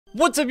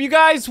What's up, you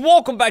guys?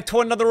 Welcome back to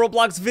another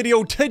Roblox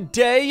video.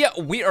 Today,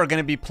 we are going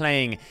to be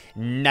playing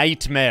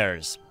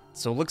Nightmares.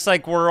 So, it looks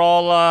like we're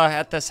all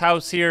at this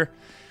house here.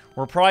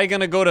 We're probably going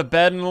to go to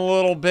bed in a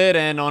little bit,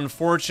 and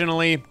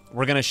unfortunately,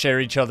 we're going to share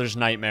each other's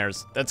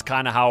nightmares. That's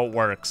kind of how it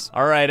works.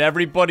 All right,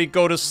 everybody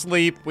go to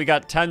sleep. We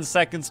got 10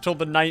 seconds till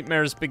the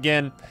nightmares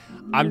begin.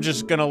 I'm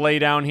just going to lay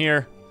down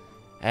here,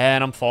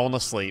 and I'm falling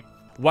asleep.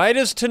 Why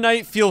does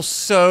tonight feel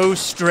so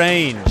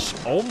strange?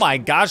 Oh my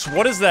gosh,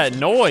 what is that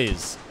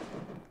noise?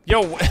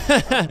 Yo,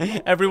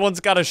 everyone's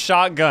got a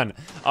shotgun.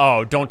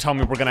 Oh, don't tell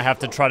me we're gonna have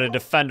to try to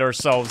defend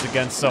ourselves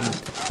against some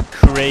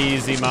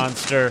crazy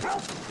monster.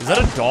 Is that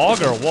a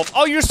dog or a wolf?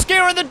 Oh, you're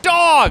scaring the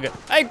dog!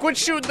 Hey, quit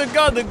shooting the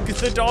gun.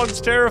 The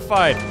dog's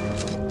terrified.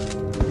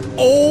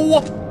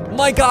 Oh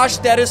my gosh,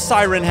 that is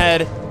Siren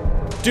Head.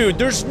 Dude,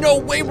 there's no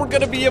way we're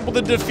gonna be able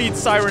to defeat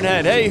Siren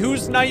Head. Hey,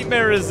 whose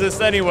nightmare is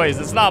this anyways?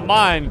 It's not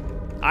mine.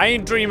 I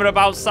ain't dreaming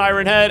about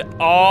Siren Head.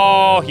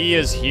 Oh, he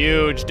is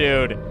huge,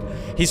 dude.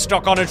 He's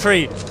stuck on a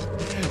tree.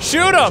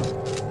 Shoot him!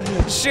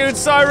 Shoot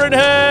Siren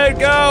Head,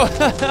 go!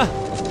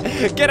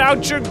 Get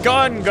out your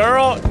gun,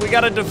 girl. We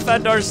gotta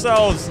defend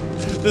ourselves.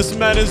 This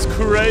man is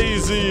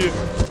crazy.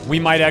 We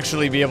might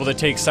actually be able to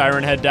take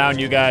Siren Head down,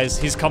 you guys.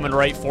 He's coming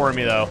right for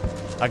me, though.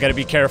 I gotta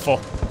be careful.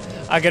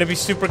 I gotta be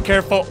super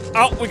careful.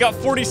 Oh, we got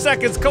 40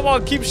 seconds. Come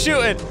on, keep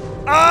shooting.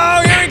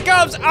 Oh, here he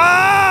comes.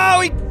 Oh,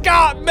 he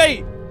got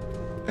me.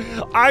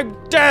 I'm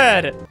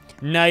dead.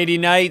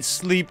 Nighty-night,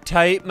 sleep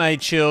tight, my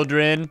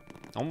children.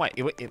 Oh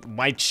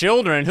my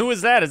children? Who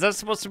is that? Is that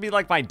supposed to be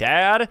like my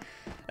dad?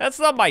 That's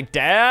not my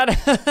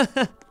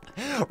dad.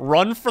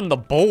 Run from the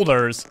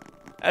boulders.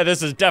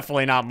 This is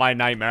definitely not my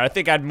nightmare. I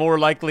think I'd more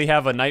likely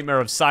have a nightmare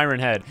of Siren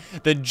Head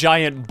than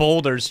giant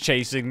boulders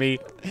chasing me.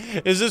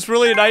 Is this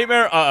really a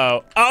nightmare?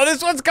 Uh-oh. Oh,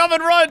 this one's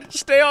coming, run!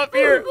 Stay up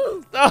here.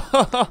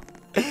 Oh,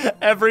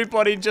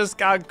 everybody just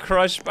got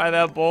crushed by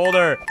that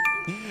boulder.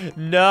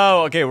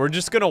 No, okay, we're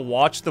just gonna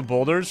watch the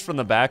boulders from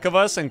the back of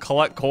us and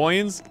collect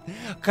coins,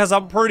 because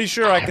I'm pretty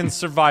sure I can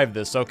survive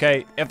this,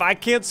 okay? If I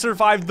can't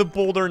survive the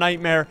boulder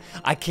nightmare,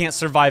 I can't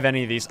survive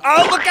any of these.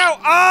 Oh, look out!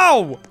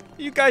 Oh!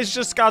 You guys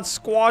just got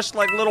squashed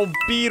like little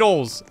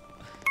beetles.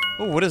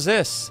 Oh, what is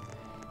this?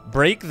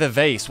 Break the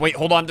vase. Wait,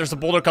 hold on, there's a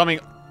boulder coming.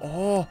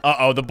 Oh,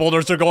 uh-oh, the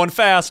boulders are going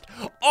fast.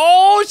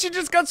 Oh, she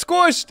just got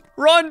squished.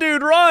 Run,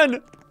 dude,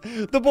 run!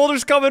 The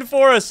boulder's coming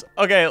for us.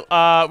 Okay,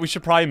 we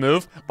should probably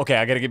move. Okay,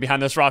 I gotta get behind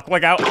this rock.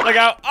 Look out, look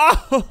out.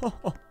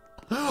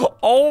 Oh,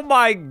 oh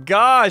my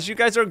gosh, you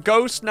guys are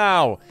ghosts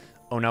now.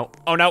 Oh no,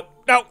 oh no,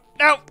 no,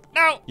 no,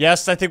 no.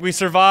 Yes, I think we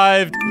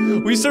survived.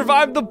 We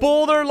survived the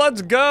boulder,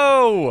 let's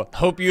go.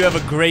 Hope you have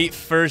a great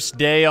first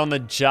day on the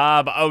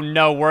job. Oh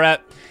no, we're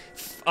at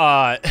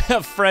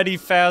Freddy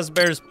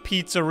Fazbear's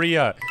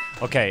Pizzeria.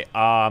 Okay,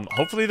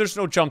 hopefully there's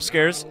no jump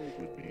scares.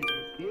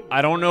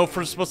 I don't know if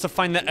we're supposed to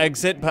find the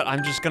exit, but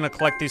I'm just gonna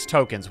collect these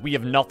tokens. We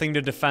have nothing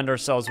to defend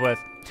ourselves with.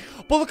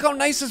 But look how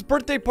nice this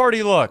birthday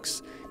party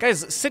looks.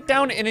 Guys, sit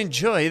down and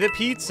enjoy the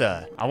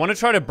pizza. I want to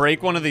try to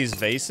break one of these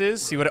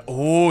vases. See what,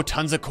 oh,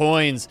 tons of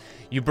coins.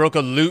 You broke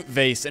a loot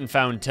vase and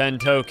found 10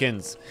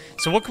 tokens.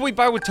 So what can we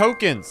buy with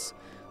tokens?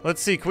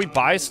 Let's see, can we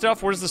buy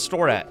stuff? Where's the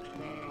store at?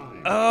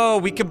 Oh,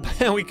 we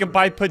can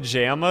buy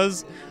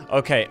pajamas.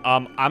 Okay,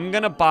 I'm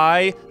gonna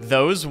buy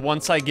those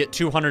once I get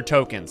 200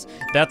 tokens.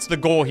 That's the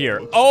goal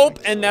here. Oh,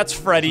 and that's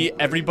Freddy.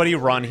 Everybody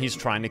run, he's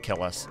trying to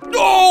kill us.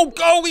 No,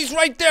 go, he's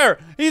right there.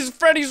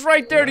 Freddy's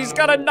right there, and he's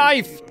got a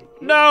knife.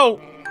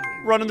 No,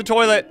 run in the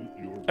toilet.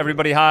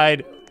 Everybody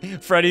hide.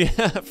 Freddy's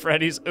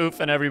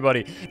oofing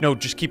everybody. No,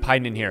 just keep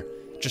hiding in here.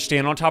 Just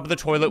stand on top of the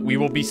toilet, we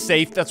will be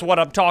safe. That's what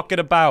I'm talking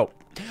about.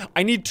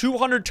 I need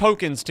 200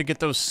 tokens to get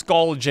those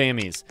skull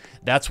jammies.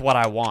 That's what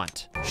I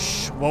want.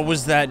 Shh, what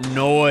was that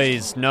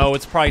noise? No,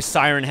 it's probably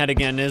Siren Head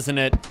again, isn't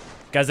it?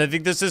 Guys, I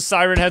think this is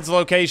Siren Head's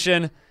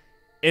location.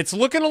 It's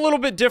looking a little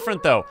bit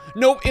different, though.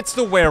 No, it's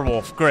the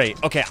werewolf.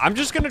 Great. Okay, I'm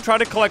just gonna try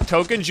to collect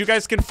tokens. You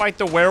guys can fight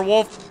the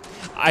werewolf.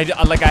 I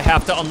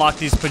have to unlock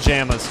these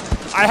pajamas.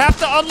 I have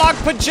to unlock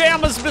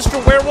pajamas,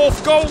 Mr.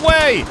 Werewolf. Go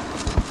away.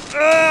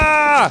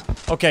 Ah!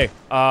 Okay,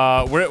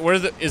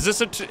 is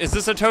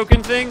this a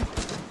token thing?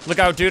 Look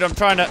out, dude, I'm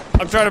trying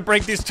to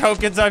break these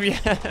tokens up.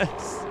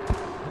 Yes.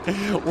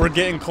 We're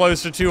getting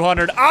close to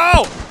 200.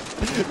 Oh!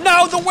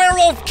 No, the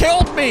werewolf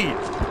killed me!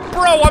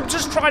 Bro, I'm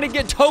just trying to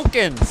get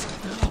tokens.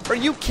 Are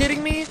you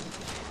kidding me?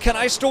 Can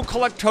I still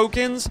collect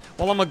tokens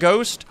while I'm a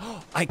ghost?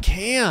 I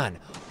can.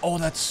 Oh,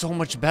 that's so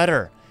much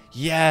better.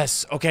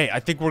 Yes. Okay, I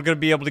think we're gonna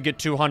be able to get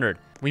 200.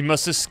 We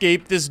must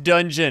escape this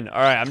dungeon.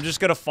 All right, I'm just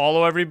gonna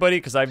follow everybody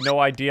because I have no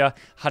idea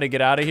how to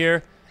get out of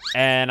here.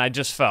 And I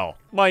just fell.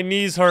 My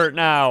knees hurt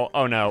now.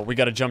 Oh no, we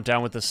gotta jump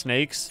down with the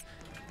snakes.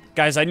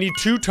 Guys, I need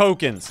 2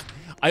 tokens.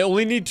 I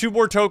only need 2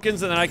 more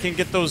tokens and then I can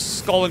get those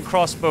skull and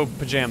crossbow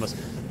pajamas.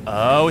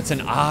 Oh, it's an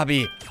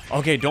obby.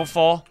 Okay, don't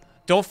fall.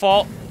 Don't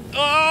fall.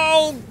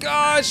 Oh,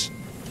 gosh.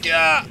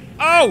 Yeah.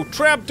 Oh,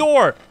 trap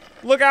door.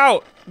 Look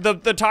out.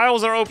 The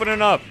tiles are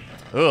opening up.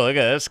 Oh, look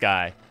at this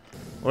guy.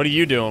 What are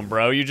you doing,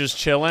 bro? You just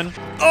chilling?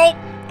 Oh,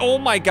 oh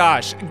my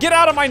gosh. Get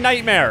out of my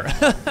nightmare.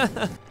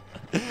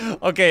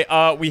 Okay,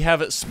 we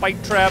have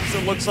spike traps,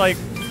 it looks like.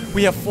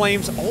 We have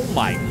flames. Oh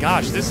my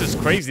gosh, this is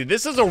crazy.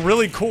 This is a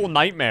really cool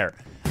nightmare.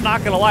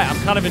 Not gonna lie, I'm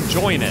kind of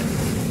enjoying it.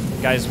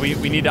 Guys, we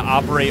need to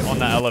operate on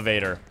the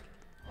elevator.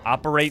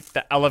 Operate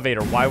the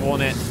elevator. Why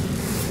won't it?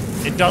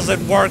 It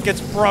doesn't work,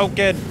 it's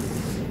broken.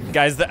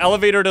 Guys, the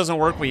elevator doesn't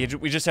work. We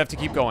just have to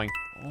keep going.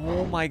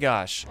 Oh my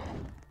gosh.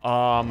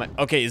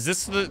 Okay, is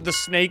this the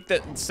snake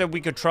that said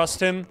we could trust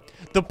him?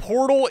 The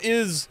portal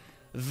is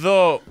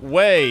the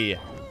way.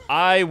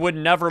 I would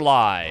never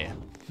lie.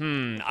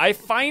 I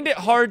find it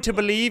hard to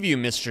believe you,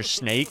 Mr.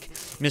 Snake.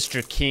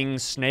 Mr. King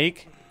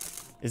Snake.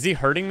 Is he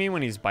hurting me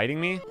when he's biting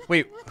me?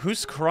 Wait,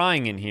 who's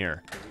crying in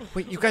here?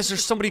 Wait, you guys,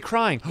 there's somebody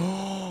crying.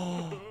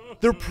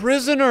 They're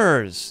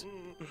prisoners.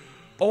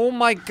 Oh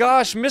my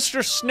gosh,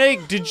 Mr.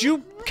 Snake, did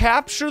you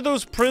capture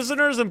those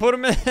prisoners and put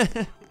them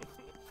in?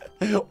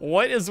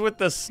 What is with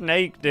the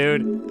snake,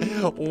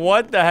 dude?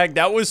 What the heck?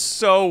 That was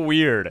so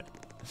weird.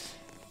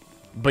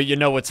 But you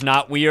know what's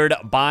not weird?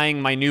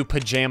 Buying my new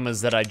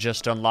pajamas that I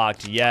just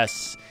unlocked.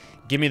 Yes.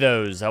 Give me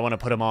those. I want to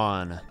put them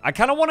on. I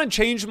kind of want to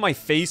change my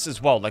face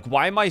as well. Like,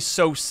 why am I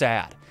so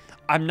sad?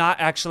 I'm not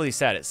actually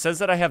sad. It says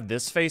that I have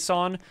this face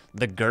on.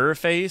 The Grr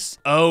face.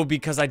 Oh,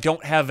 because I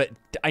don't have it.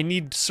 I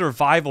need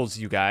survivals,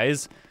 you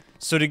guys.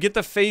 So to get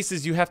the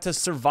faces, you have to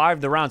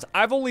survive the rounds.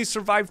 I've only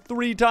survived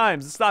 3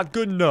 times. It's not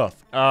good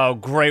enough. Oh,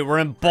 great. We're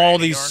in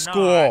Baldi's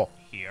school.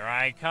 Here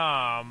I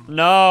come.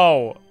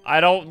 No,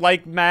 I don't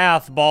like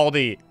math,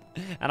 Baldi.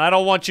 And I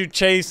don't want you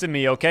chasing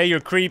me, okay? You're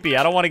creepy.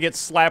 I don't want to get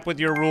slapped with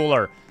your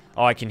ruler.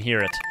 Oh, I can hear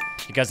it.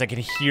 You guys, I can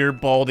hear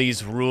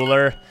Baldi's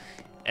ruler.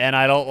 And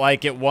I don't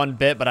like it one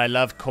bit, but I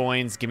love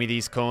coins. Give me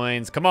these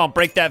coins. Come on,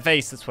 break that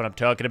face. That's what I'm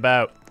talking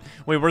about.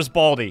 Wait, where's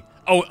Baldi?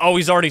 Oh,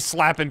 he's already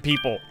slapping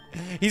people.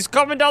 He's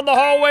coming down the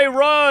hallway,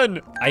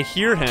 run! I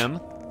hear him.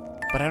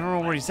 But I don't know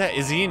where he's at.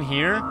 Is he in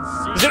here?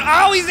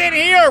 Oh, he's in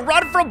here!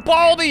 Run from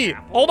Baldi!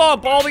 Hold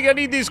on, Baldi, I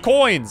need these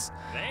coins.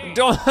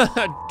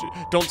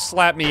 Don't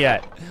slap me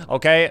yet,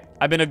 okay?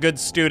 I've been a good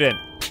student.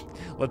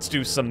 Let's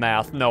do some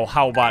math. No,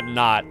 how about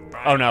not?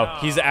 Oh no,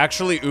 he's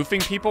actually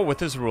oofing people with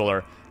his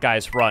ruler.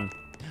 Guys, run.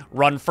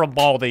 Run from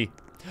Baldi.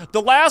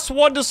 The last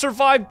one to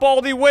survive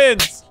Baldi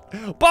wins.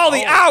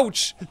 Baldi,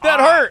 ouch! That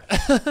hurt!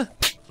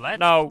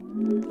 No,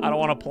 I don't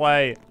want to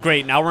play.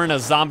 Great, now we're in a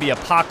zombie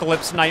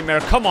apocalypse nightmare.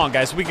 Come on,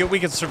 guys, we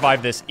can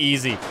survive this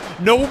easy.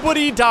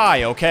 Nobody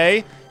die,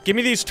 okay? Give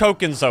me these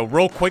tokens, though,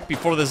 real quick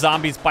before the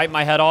zombies bite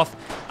my head off.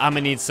 I'm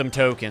gonna need some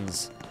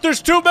tokens.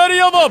 There's too many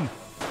of them!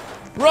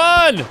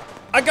 Run!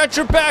 I got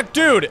your back,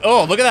 dude.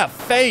 Oh, look at that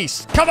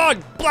face. Come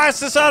on,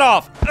 blast his head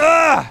off.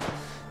 Ugh!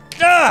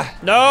 Ugh!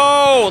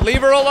 No,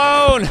 leave her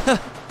alone.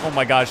 Oh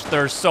my gosh,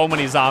 there's so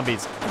many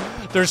zombies.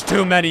 There's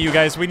too many, you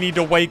guys. We need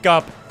to wake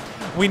up.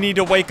 We need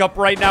to wake up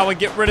right now and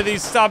get rid of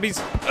these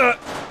zombies.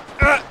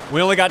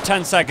 We only got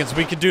 10 seconds.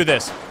 We could do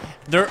this.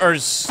 There are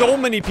so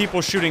many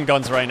people shooting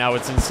guns right now.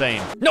 It's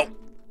insane. No!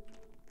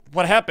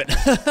 What happened?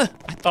 I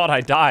thought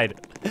I died.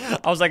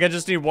 I was like, I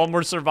just need one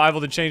more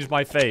survival to change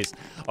my face.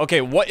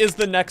 Okay, what is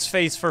the next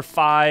face for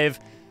 5?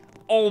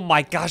 Oh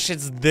my gosh,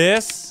 it's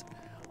this?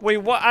 Wait,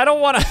 what? I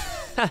don't want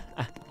to...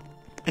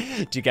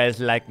 Do you guys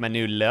like my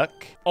new look?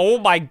 Oh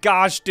my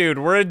gosh, dude.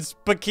 We're in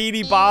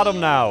Bikini Bottom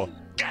now.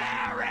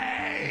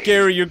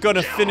 Gary, you're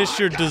gonna finish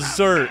your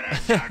dessert.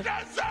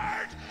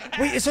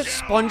 Wait, is it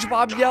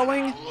SpongeBob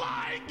yelling?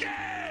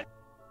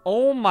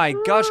 Oh my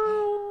gosh.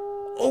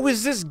 Oh,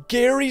 is this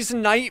Gary's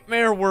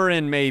nightmare we're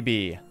in,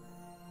 maybe?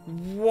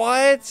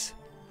 What?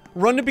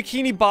 Run to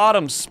Bikini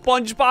Bottom.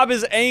 SpongeBob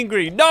is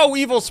angry. No,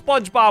 evil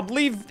SpongeBob.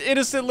 Leave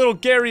innocent little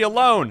Gary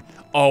alone.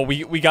 Oh,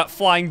 we got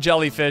flying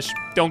jellyfish.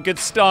 Don't get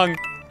stung.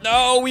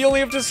 No, we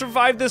only have to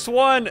survive this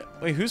one.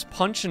 Wait, who's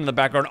punching in the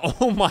background?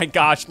 Oh my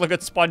gosh, look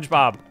at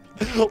SpongeBob.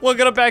 Look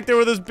at him back there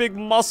with his big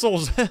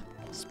muscles.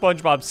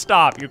 SpongeBob,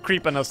 stop. You're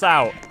creeping us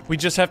out. We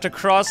just have to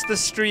cross the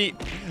street.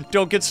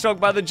 Don't get stung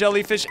by the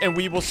jellyfish, and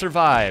we will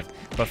survive.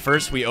 But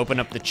first, we open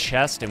up the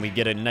chest, and we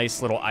get a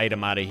nice little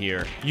item out of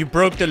here. You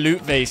broke the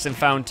loot vase and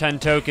found 10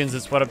 tokens.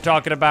 That's what I'm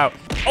talking about.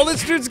 Oh,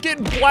 this dude's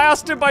getting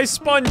blasted by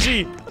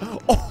Spongy.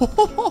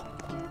 Oh.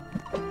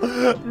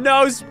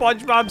 No,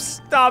 SpongeBob,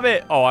 stop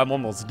it. Oh, I'm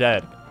almost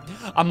dead.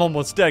 I'm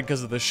almost dead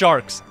because of the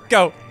sharks.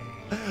 Go.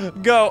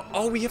 Go.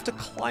 Oh, we have to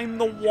climb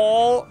the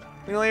wall.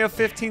 We only have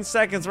 15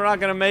 seconds. We're not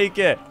going to make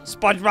it.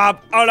 SpongeBob.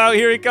 Oh, no.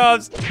 Here he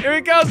comes. Here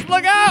he comes.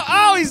 Look out.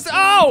 Oh, he's...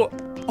 Oh.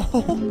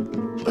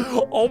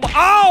 Oh, my...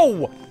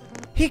 Oh.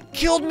 He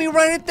killed me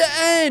right at the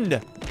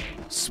end.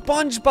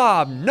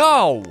 SpongeBob.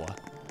 No.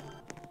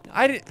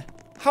 I didn't...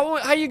 How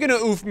are you going to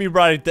oof me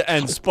right at the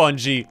end,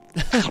 Spongy?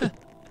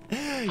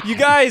 You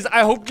guys,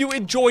 I hope you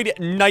enjoyed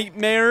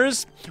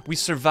Nightmares. We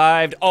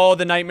survived all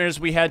the nightmares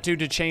we had to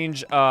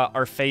change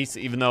our face,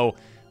 even though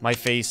my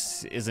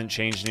face isn't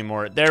changed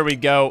anymore. There we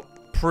go.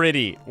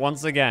 Pretty,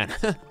 once again.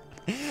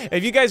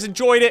 If you guys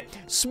enjoyed it,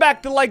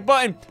 smack the like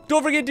button.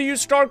 Don't forget to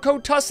use star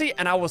code Tussy,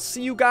 and I will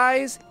see you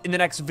guys in the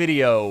next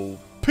video.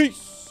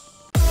 Peace.